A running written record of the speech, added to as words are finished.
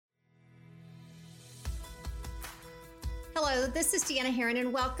Hello, this is Deanna Herron,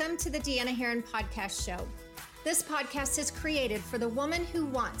 and welcome to the Deanna Herron Podcast Show. This podcast is created for the woman who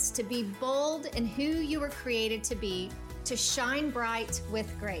wants to be bold in who you were created to be, to shine bright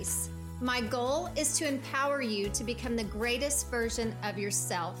with grace. My goal is to empower you to become the greatest version of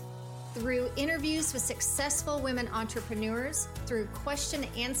yourself through interviews with successful women entrepreneurs, through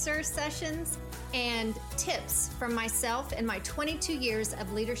question-answer sessions, and tips from myself and my 22 years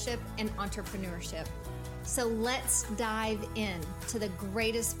of leadership and entrepreneurship. So let's dive in to the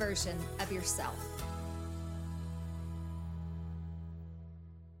greatest version of yourself.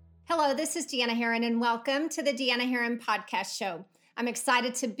 Hello, this is Deanna Herron, and welcome to the Deanna Herron Podcast Show. I'm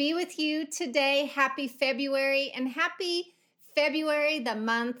excited to be with you today. Happy February, and happy February, the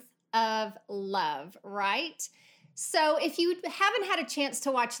month of love, right? So if you haven't had a chance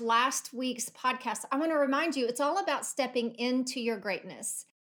to watch last week's podcast, I want to remind you, it's all about stepping into your greatness.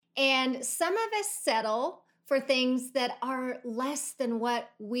 And some of us settle for things that are less than what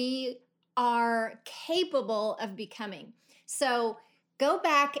we are capable of becoming. So go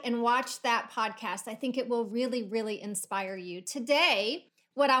back and watch that podcast. I think it will really, really inspire you. Today,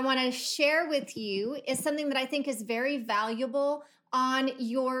 what I want to share with you is something that I think is very valuable on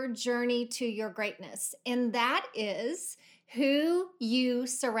your journey to your greatness, and that is who you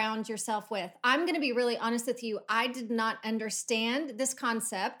surround yourself with. I'm going to be really honest with you. I did not understand this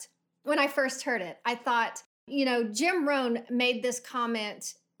concept when I first heard it. I thought, Jim Rohn made this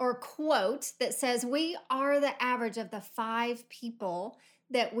comment or quote that says, we are the average of the 5 people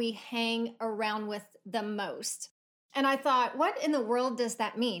that we hang around with the most. And I thought, what in the world does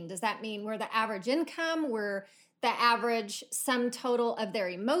that mean? Does that mean we're the average income? We're the average sum total of their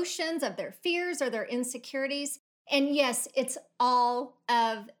emotions, of their fears, or their insecurities? And yes, it's all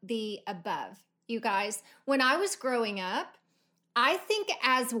of the above, you guys. When I was growing up, I think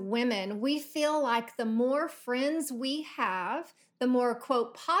as women, we feel like the more friends we have, the more,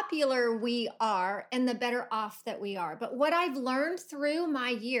 quote, popular we are, and the better off that we are. But what I've learned through my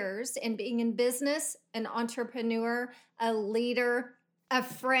years in being in business, an entrepreneur, a leader, a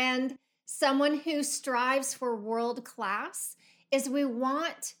friend, someone who strives for world class, is we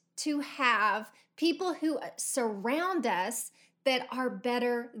want to have people who surround us that are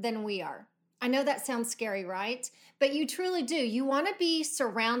better than we are. I know that sounds scary, right? But you truly do. You want to be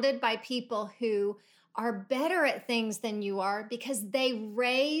surrounded by people who are better at things than you are, because they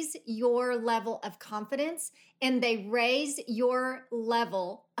raise your level of confidence and they raise your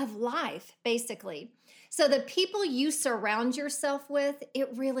level of life, basically. So the people you surround yourself with, it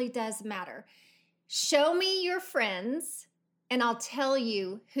really does matter. Show me your friends and I'll tell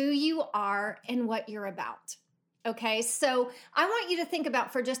you who you are and what you're about. Okay, so I want you to think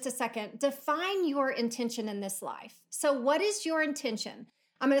about for just a second, define your intention in this life. So what is your intention?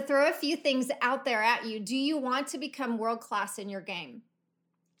 I'm going to throw a few things out there at you. Do you want to become world-class in your game?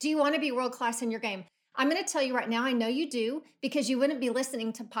 Do you want to be world-class in your game? I'm going to tell you right now, I know you do, because you wouldn't be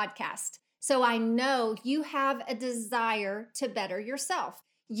listening to podcasts. So I know you have a desire to better yourself.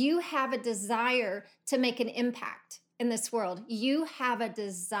 You have a desire to make an impact in this world. You have a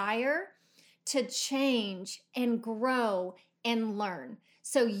desire to change and grow and learn.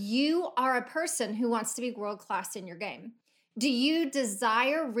 So you are a person who wants to be world-class in your game. Do you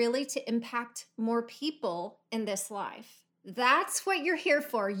desire really to impact more people in this life? That's what you're here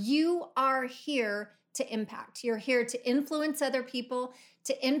for. You are here to impact. You're here to influence other people,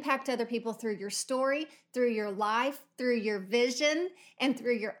 to impact other people through your story, through your life, through your vision, and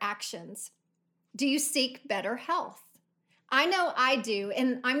through your actions. Do you seek better health? I know I do,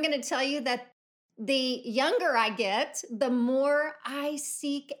 and I'm going to tell you that the younger I get, the more I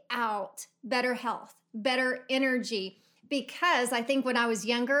seek out better health, better energy, because I think when I was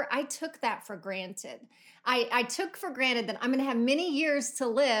younger, I took that for granted. I took for granted that I'm going to have many years to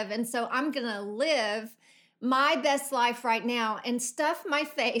live, and so I'm going to live my best life right now and stuff my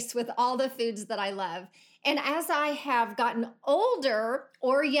face with all the foods that I love. And as I have gotten older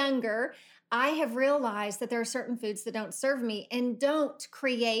or younger, I have realized that there are certain foods that don't serve me and don't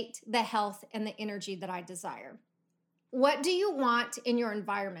create the health and the energy that I desire. What do you want in your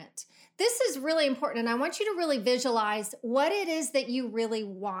environment? This is really important, and I want you to really visualize what it is that you really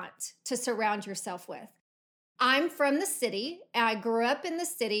want to surround yourself with. I'm from the city. I grew up in the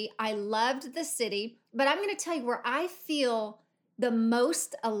city. I loved the city, but I'm going to tell you where I feel the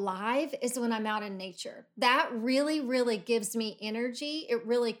most alive is when I'm out in nature. That really, really gives me energy. It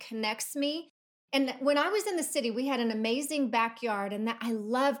really connects me. And when I was in the city, we had an amazing backyard, and that I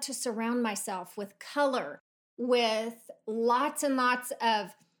love to surround myself with color, with lots and lots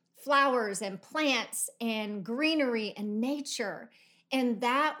of flowers and plants and greenery and nature. And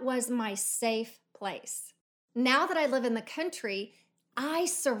that was my safe place. Now that I live in the country, I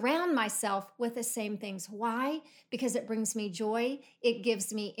surround myself with the same things. Why? Because it brings me joy, it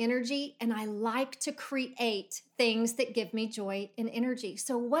gives me energy, and I like to create things that give me joy and energy.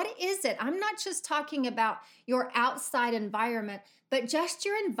 So, what is it? I'm not just talking about your outside environment, but just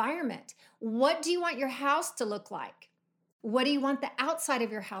your environment. What do you want your house to look like? What do you want the outside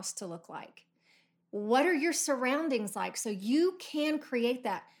of your house to look like? What are your surroundings like? So you can create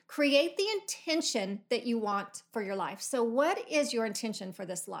that. Create the intention that you want for your life. So, what is your intention for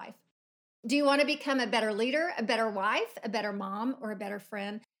this life? Do you want to become a better leader, a better wife, a better mom, or a better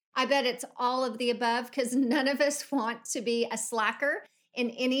friend? I bet it's all of the above because none of us want to be a slacker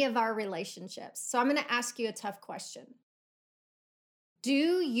in any of our relationships. So, I'm going to ask you a tough question. Do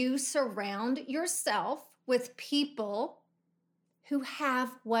you surround yourself with people who have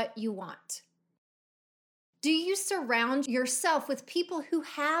what you want? Do you surround yourself with people who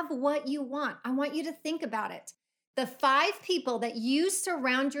have what you want? I want you to think about it. The 5 people that you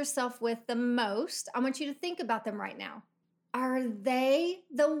surround yourself with the most, I want you to think about them right now. Are they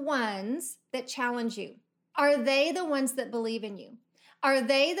the ones that challenge you? Are they the ones that believe in you? Are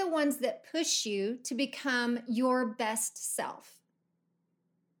they the ones that push you to become your best self?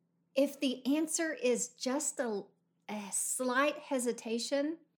 If the answer is just a slight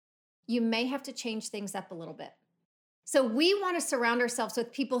hesitation, you may have to change things up a little bit. So we want to surround ourselves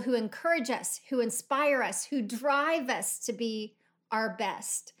with people who encourage us, who inspire us, who drive us to be our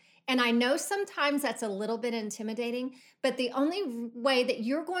best. And I know sometimes that's a little bit intimidating, but the only way that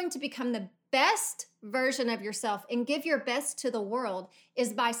you're going to become the best version of yourself and give your best to the world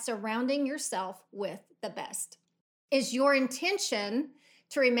is by surrounding yourself with the best. Is your intention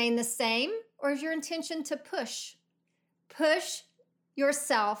to remain the same, or is your intention to push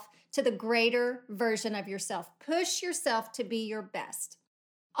yourself to the greater version of yourself? Push yourself to be your best.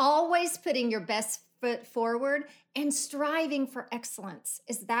 Always putting your best foot forward and striving for excellence.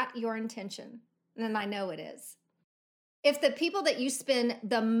 Is that your intention? And I know it is. If the people that you spend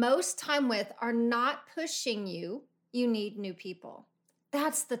the most time with are not pushing you, you need new people.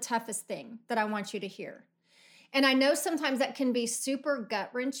 That's the toughest thing that I want you to hear. And I know sometimes that can be super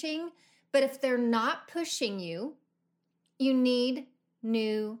gut-wrenching, but if they're not pushing you, you need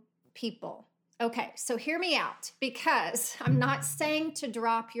new people. Okay, so hear me out, because I'm not saying to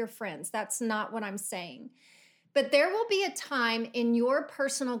drop your friends. That's not what I'm saying. But there will be a time in your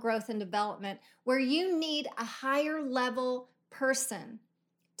personal growth and development where you need a higher level person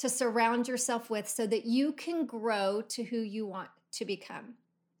to surround yourself with so that you can grow to who you want to become.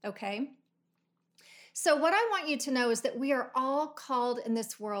 Okay? So what I want you to know is that we are all called in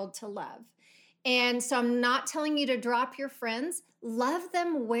this world to love. And so I'm not telling you to drop your friends. Love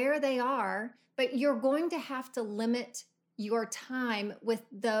them where they are, but you're going to have to limit your time with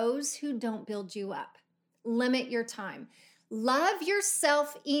those who don't build you up. Limit your time. Love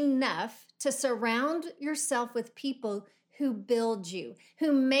yourself enough to surround yourself with people who build you,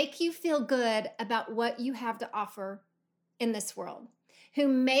 who make you feel good about what you have to offer in this world, who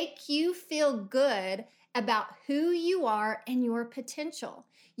make you feel good about who you are and your potential.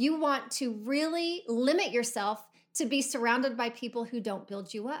 You want to really limit yourself to be surrounded by people who don't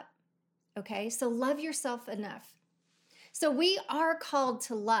build you up. Okay, so love yourself enough. So we are called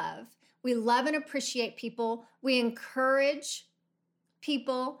to love. We love and appreciate people. We encourage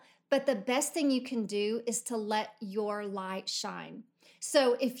people, but the best thing you can do is to let your light shine.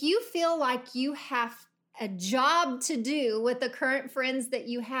 So if you feel like you have a job to do with the current friends that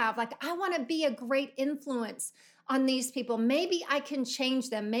you have, like, I want to be a great influence on these people. Maybe I can change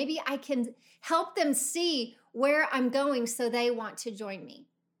them. Maybe I can help them see where I'm going so they want to join me.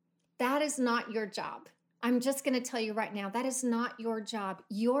 That is not your job. I'm just going to tell you right now, that is not your job.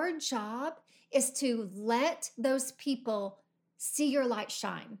 Your job is to let those people see your light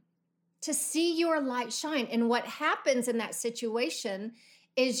shine, to see your light shine. And what happens in that situation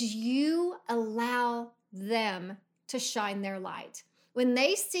is you allow them to shine their light. When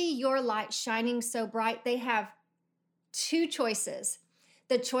they see your light shining so bright, they have 2 choices.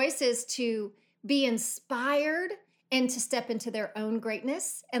 The choice is to be inspired and to step into their own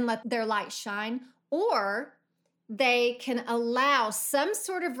greatness and let their light shine, or they can allow some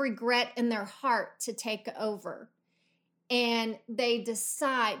sort of regret in their heart to take over, and they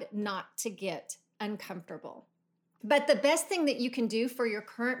decide not to get uncomfortable. But the best thing that you can do for your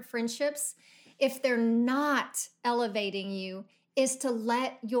current friendships, if they're not elevating you, is to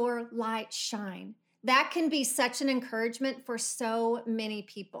let your light shine. That can be such an encouragement for so many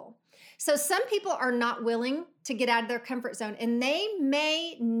people. So some people are not willing to get out of their comfort zone, and they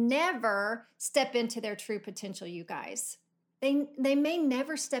may never step into their true potential, you guys. They may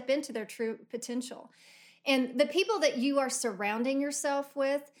never step into their true potential. And the people that you are surrounding yourself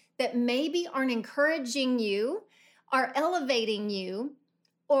with that maybe aren't encouraging you, are elevating you,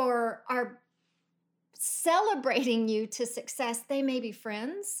 or are celebrating you to success, they may be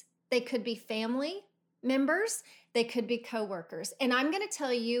friends, they could be family members, they could be coworkers. And I'm going to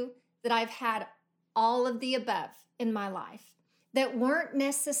tell you that I've had all of the above in my life that weren't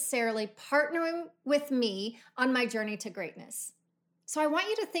necessarily partnering with me on my journey to greatness. So I want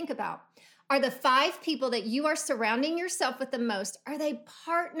you to think about, are the 5 people that you are surrounding yourself with the most, are they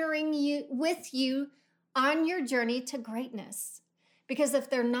partnering with you on your journey to greatness? Because if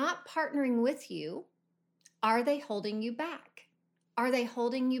they're not partnering with you, are they holding you back? Are they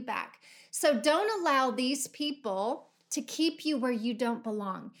holding you back? So don't allow these people to keep you where you don't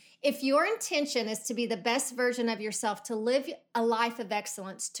belong. If your intention is to be the best version of yourself, to live a life of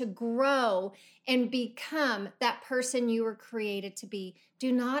excellence, to grow and become that person you were created to be,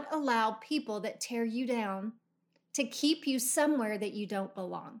 do not allow people that tear you down to keep you somewhere that you don't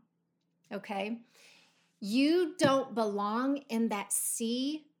belong. Okay? You don't belong in that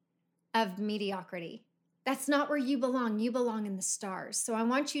sea of mediocrity. That's not where you belong. You belong in the stars. So I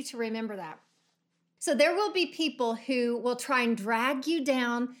want you to remember that. So there will be people who will try and drag you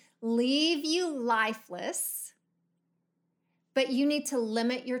down, leave you lifeless, but you need to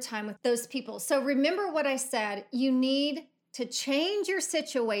limit your time with those people. So remember what I said. You need to change your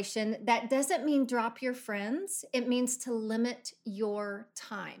situation. That doesn't mean drop your friends. It means to limit your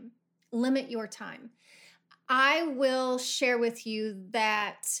time. Limit your time. I will share with you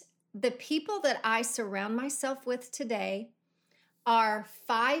that the people that I surround myself with today are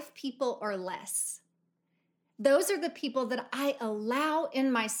 5 people or less. Those are the people that I allow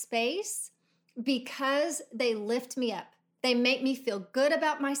in my space because they lift me up. They make me feel good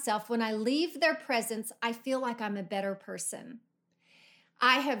about myself. When I leave their presence, I feel like I'm a better person.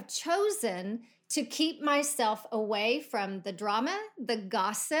 I have chosen to keep myself away from the drama, the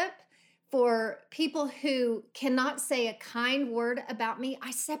gossip, for people who cannot say a kind word about me.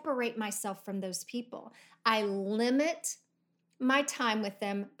 I separate myself from those people. I limit my time with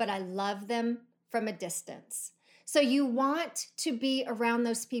them, but I love them from a distance. So you want to be around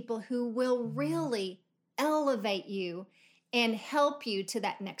those people who will really elevate you and help you to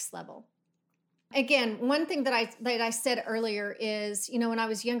that next level. Again, one thing that I said earlier is, when I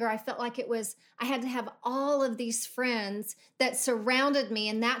was younger, I felt like I had to have all of these friends that surrounded me,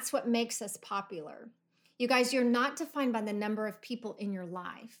 and that's what makes us popular. You guys, you're not defined by the number of people in your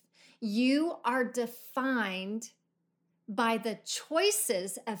life. You are defined by the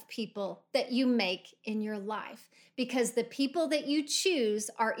choices of people that you make in your life, because the people that you choose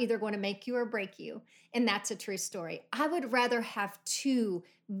are either going to make you or break you. And that's a true story. I would rather have 2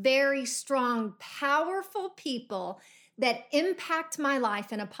 very strong, powerful people that impact my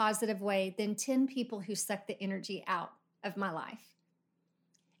life in a positive way than 10 people who suck the energy out of my life.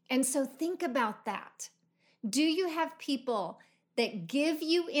 And so think about that. Do you have people that give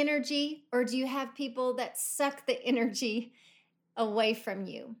you energy, or do you have people that suck the energy away from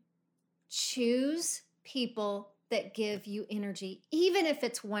you? Choose people that give you energy, even if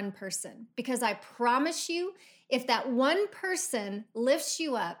it's one person, because I promise you, if that one person lifts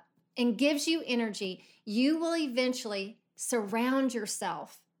you up and gives you energy, you will eventually surround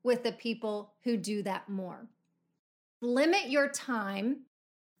yourself with the people who do that more. Limit your time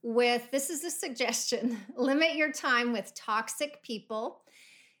with, this is a suggestion, limit your time with toxic people.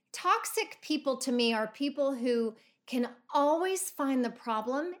 Toxic people to me are people who can always find the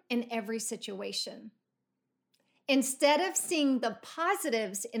problem in every situation. Instead of seeing the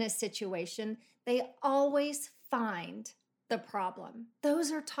positives in a situation, they always find the problem.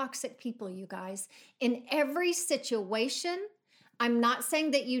 Those are toxic people, you guys. In every situation, I'm not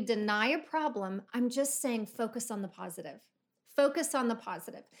saying that you deny a problem. I'm just saying focus on the positive. Focus on the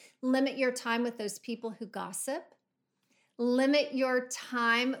positive. Limit your time with those people who gossip. Limit your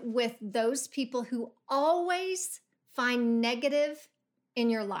time with those people who always find negative in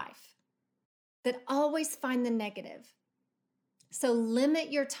your life, that always find the negative. So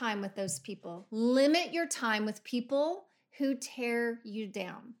limit your time with those people. Limit your time with people who tear you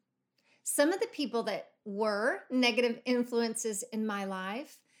down. Some of the people that were negative influences in my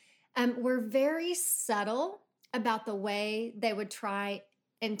life were very subtle about the way they would try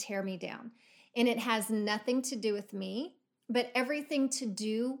and tear me down. And it has nothing to do with me, but everything to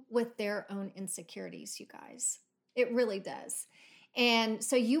do with their own insecurities, you guys. It really does. And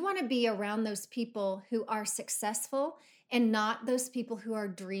so you want to be around those people who are successful and not those people who are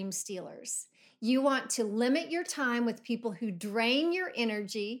dream stealers. You want to limit your time with people who drain your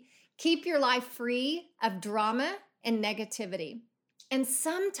energy, keep your life free of drama and negativity. And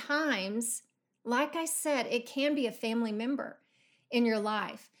sometimes Like I said, it can be a family member in your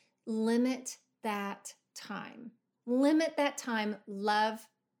life. Limit that time. Limit that time. Love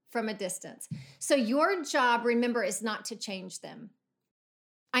from a distance. So your job, remember, is not to change them.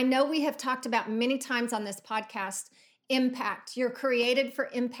 I know we have talked about many times on this podcast, impact. You're created for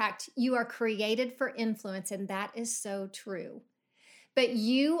impact. You are created for influence, and that is so true. But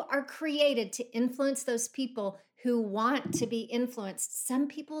you are created to influence those people who want to be influenced. Some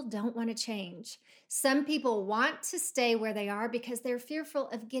people don't want to change. Some people want to stay where they are because they're fearful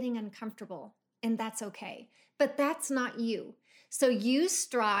of getting uncomfortable, and that's okay. But that's not you. So you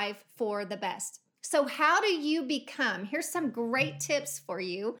strive for the best. So how do you become? Here's some great tips for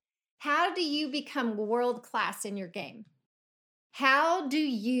you. How do you become world class in your game? How do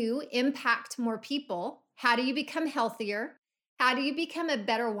you impact more people? How do you become healthier? How do you become a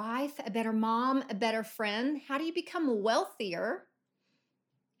better wife, a better mom, a better friend? How do you become wealthier?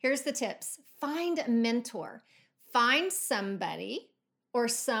 Here's the tips. Find a mentor. Find somebody or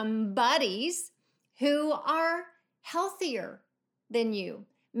some buddies who are healthier than you,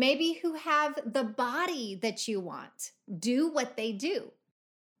 maybe who have the body that you want. Do what they do.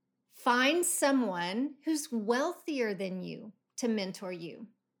 Find someone who's wealthier than you to mentor you.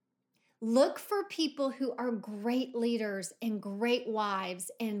 Look for people who are great leaders and great wives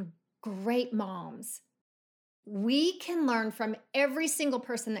and great moms. We can learn from every single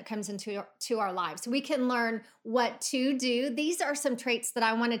person that comes into our lives. We can learn what to do. These are some traits that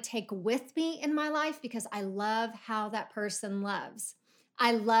I want to take with me in my life because I love how that person loves.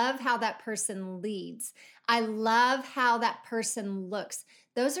 I love how that person leads. I love how that person looks.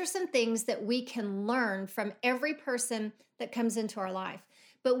 Those are some things that we can learn from every person that comes into our life.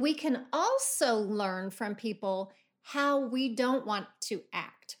 But we can also learn from people how we don't want to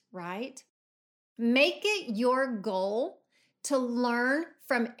act, right? Make it your goal to learn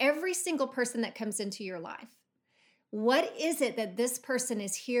from every single person that comes into your life. What is it that this person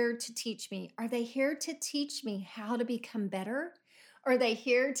is here to teach me? Are they here to teach me how to become better? Or are they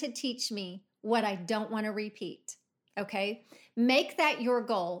here to teach me what I don't want to repeat? Okay? Make that your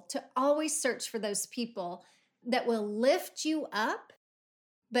goal to always search for those people that will lift you up,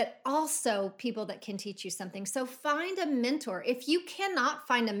 but also people that can teach you something. So find a mentor. If you cannot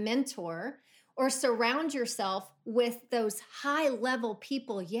find a mentor or surround yourself with those high-level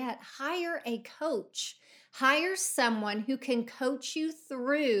people yet, hire a coach. Hire someone who can coach you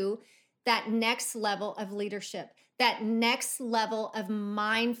through that next level of leadership, that next level of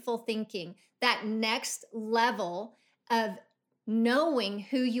mindful thinking, that next level of knowing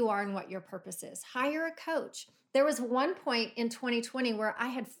who you are and what your purpose is. Hire a coach. There was one point in 2020 where I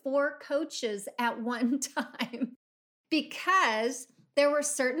had 4 coaches at one time because there were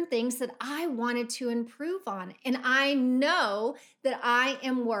certain things that I wanted to improve on. And I know that I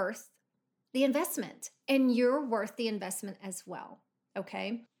am worth the investment, and you're worth the investment as well.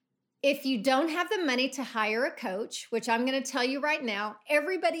 Okay? If you don't have the money to hire a coach, which I'm going to tell you right now,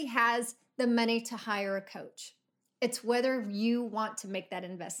 everybody has the money to hire a coach. It's whether you want to make that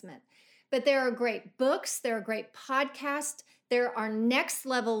investment. But there are great books, there are great podcasts, there are next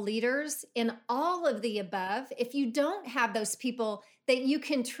level leaders in all of the above. If you don't have those people that you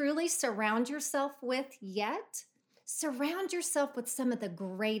can truly surround yourself with yet, surround yourself with some of the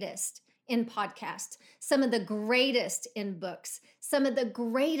greatest in podcasts, some of the greatest in books, some of the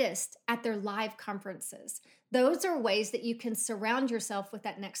greatest at their live conferences. Those are ways that you can surround yourself with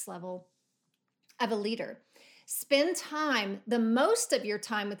that next level of a leader. Spend time, the most of your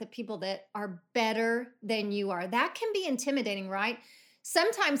time, with the people that are better than you are. That can be intimidating, right?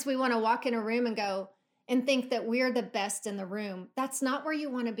 Sometimes we want to walk in a room and go and think that we're the best in the room. That's not where you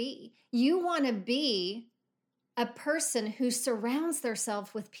want to be. You want to be a person who surrounds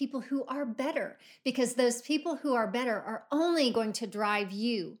themselves with people who are better, because those people who are better are only going to drive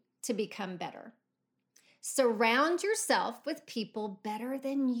you to become better. Surround yourself with people better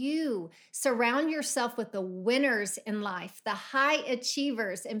than you. Surround yourself with the winners in life, the high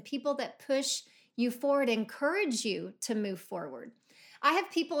achievers, and people that push you forward, encourage you to move forward. I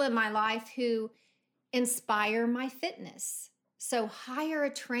have people in my life who inspire my fitness. So hire a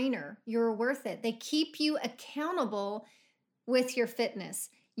trainer. You're worth it. They keep you accountable with your fitness.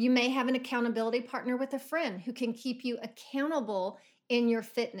 You may have an accountability partner with a friend who can keep you accountable in your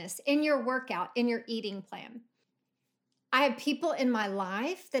fitness, in your workout, in your eating plan. I have people in my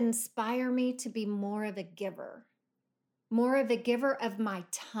life that inspire me to be more of a giver of my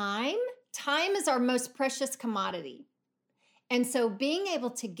time. Time is our most precious commodity. And so being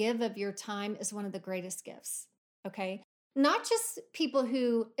able to give of your time is one of the greatest gifts, okay? Not just people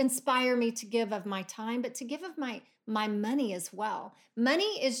who inspire me to give of my time, but to give of my my money as well.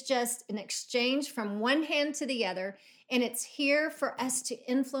 Money is just an exchange from one hand to the other, and it's here for us to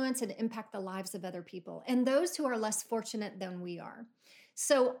influence and impact the lives of other people and those who are less fortunate than we are.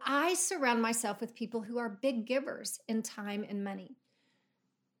 So I surround myself with people who are big givers in time and money.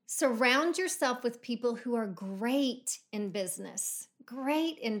 Surround yourself with people who are great in business,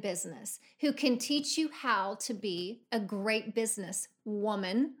 who can teach you how to be a great business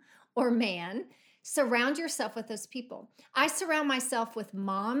woman or man. Surround yourself with those people. I surround myself with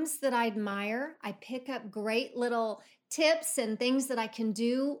moms that I admire. I pick up great little tips and things that I can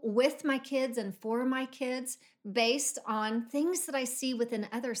do with my kids and for my kids based on things that I see within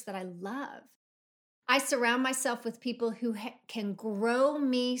others that I love. I surround myself with people who can grow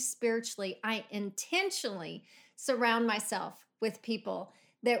me spiritually. I intentionally surround myself with people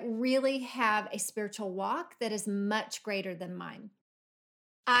that really have a spiritual walk that is much greater than mine.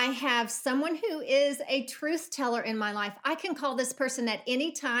 I have someone who is a truth teller in my life. I can call this person at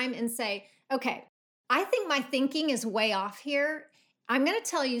any time and say, okay, I think my thinking is way off here. I'm going to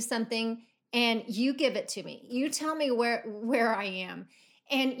tell you something and you give it to me. You tell me where I am.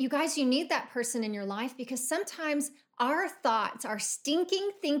 And you guys, you need that person in your life because sometimes our thoughts, our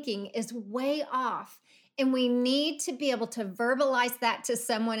stinking thinking is way off. And we need to be able to verbalize that to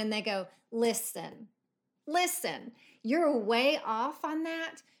someone and they go, listen, you're way off on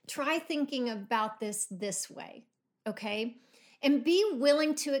that. Try thinking about this way, okay? And be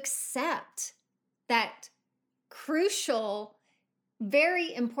willing to accept that crucial,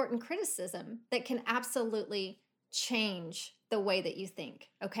 very important criticism that can absolutely change the way that you think,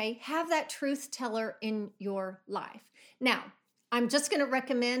 okay? Have that truth teller in your life. Now, I'm just going to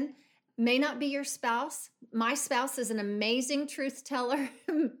recommend, may not be your spouse. My spouse is an amazing truth teller,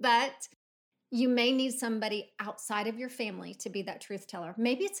 but you may need somebody outside of your family to be that truth teller.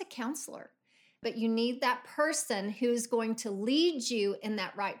 Maybe it's a counselor, but you need that person who's going to lead you in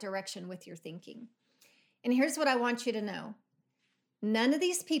that right direction with your thinking. And here's what I want you to know. None of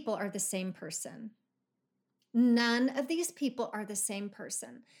these people are the same person. None of these people are the same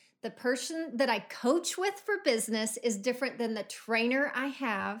person. The person that I coach with for business is different than the trainer I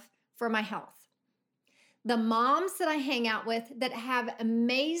have for my health. The moms that I hang out with that have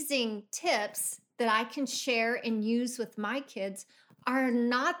amazing tips that I can share and use with my kids are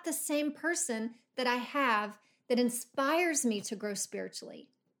not the same person that I have that inspires me to grow spiritually.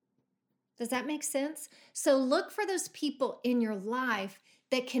 Does that make sense? So look for those people in your life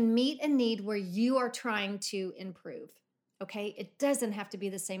that can meet a need where you are trying to improve, okay? It doesn't have to be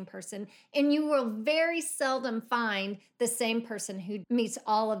the same person, and you will very seldom find the same person who meets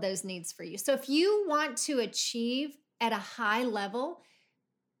all of those needs for you. So if you want to achieve at a high level,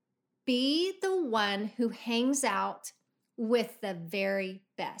 be the one who hangs out with the very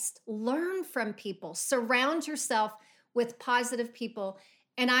best. Learn from people. Surround yourself with positive people,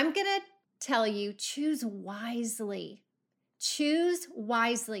 and I'm going to tell you, choose wisely. Choose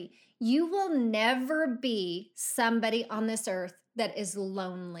wisely. You will never be somebody on this earth that is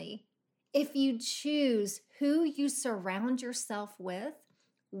lonely. If you choose who you surround yourself with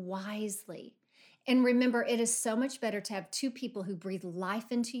wisely. And remember, it is so much better to have 2 people who breathe life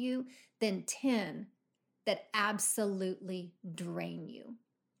into you than 10 that absolutely drain you.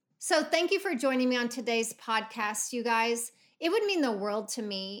 So thank you for joining me on today's podcast, you guys. It would mean the world to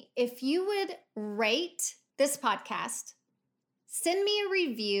me if you would rate this podcast, send me a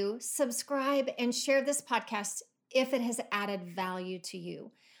review, subscribe, and share this podcast if it has added value to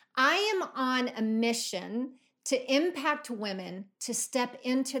you. I am on a mission to impact women to step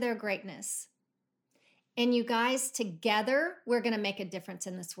into their greatness. And you guys, together, we're going to make a difference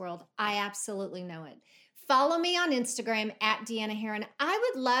in this world. I absolutely know it. Follow me on Instagram at Deanna Herron. I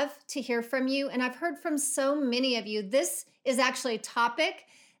would love to hear from you. And I've heard from so many of you. This is actually a topic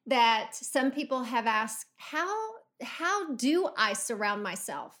that some people have asked, how do I surround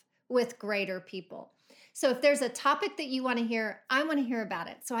myself with greater people? So if there's a topic that you want to hear, I want to hear about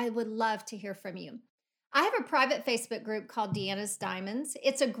it. So I would love to hear from you. I have a private Facebook group called Deanna's Diamonds.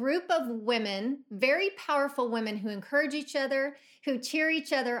 It's a group of women, very powerful women who encourage each other, who cheer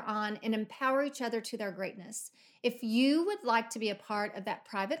each other on, and empower each other to their greatness. If you would like to be a part of that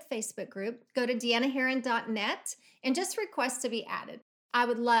private Facebook group, go to deannaherron.net and just request to be added. I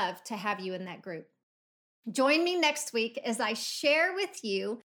would love to have you in that group. Join me next week as I share with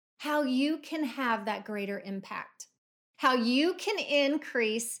you how you can have that greater impact, how you can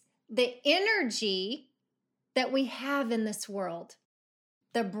increase the energy that we have in this world.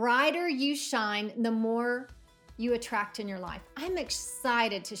 The brighter you shine, the more you attract in your life. I'm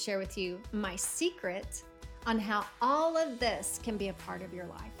excited to share with you my secret on how all of this can be a part of your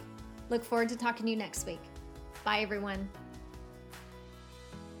life. Look forward to talking to you next week. Bye, everyone.